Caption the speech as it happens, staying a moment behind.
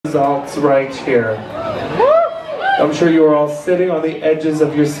Results right here. I'm sure you are all sitting on the edges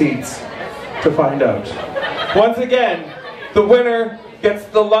of your seats to find out. Once again, the winner gets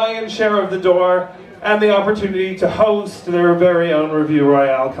the lion's share of the door and the opportunity to host their very own Revue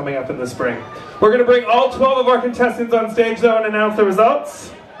Royale coming up in the spring. We're going to bring all 12 of our contestants on stage though and announce the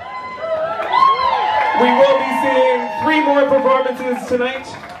results. We will be seeing 3 more performances tonight,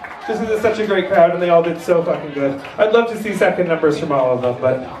 just because it's such a great crowd and they all did so fucking good. I'd love to see second numbers from all of them,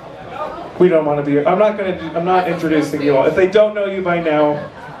 but we don't want to be. I'm not introducing you all. If they don't know you by now,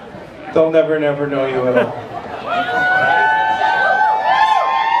 they'll never know you at all.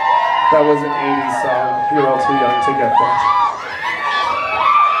 That was an 80s song. You're all too young to get that.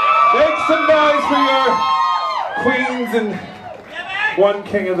 Make some noise for your queens and one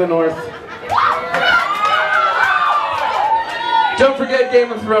king of the north. Don't forget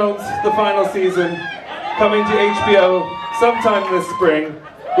Game of Thrones, the final season, coming to HBO sometime this spring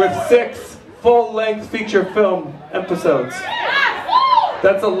with 6 full-length feature film episodes.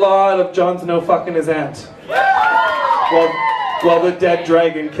 That's a lot of Jon Snow fucking his aunt while the dead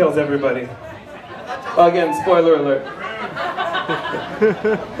dragon kills everybody. Again, spoiler alert.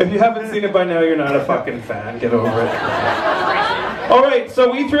 If you haven't seen it by now, you're not a fucking fan. Get over it. Alright, so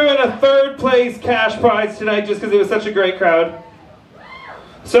we threw in a 3rd place cash prize tonight just because it was such a great crowd.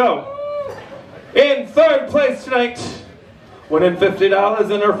 So, in 3rd place tonight, winning $50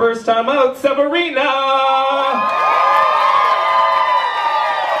 in her first time out, Severina!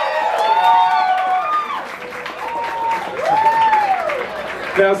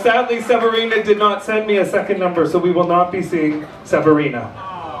 Now, sadly, Severina did not send me a second number, so we will not be seeing Severina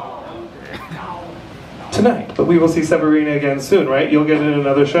tonight. But we will see Severina again soon, right? You'll get in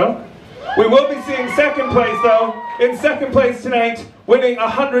another show? We will be seeing 2nd place, though. In 2nd place tonight, winning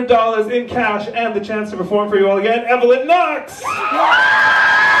 $100 in cash and the chance to perform for you all again, Evelyn Knox!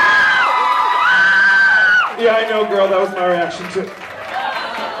 Yeah, I know, girl, that was my reaction too.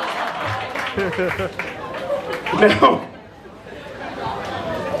 Now,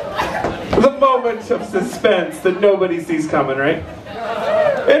 the moment of suspense that nobody sees coming, right?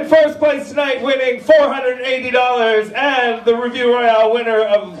 In 1st place tonight, winning $480 and the Revue Royale winner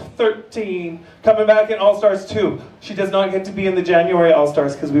of 13, coming back in All-Stars 2. She does not get to be in the January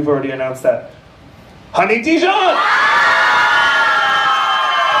All-Stars because we've already announced that. Honey Dijon!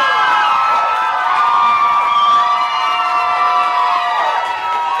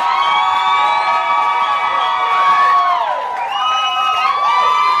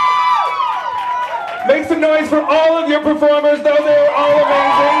 Make some noise for all of your performers, though they are all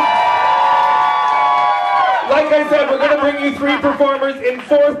amazing. Like I said, we're going to bring you 3 performers in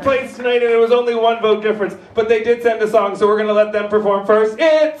 4th place tonight, and it was only 1 vote difference. But they did send a song, so we're going to let them perform first.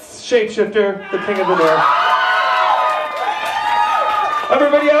 It's Shapeshifter, the King of the North.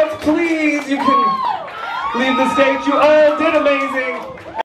 Everybody else, please, you can leave the stage. You all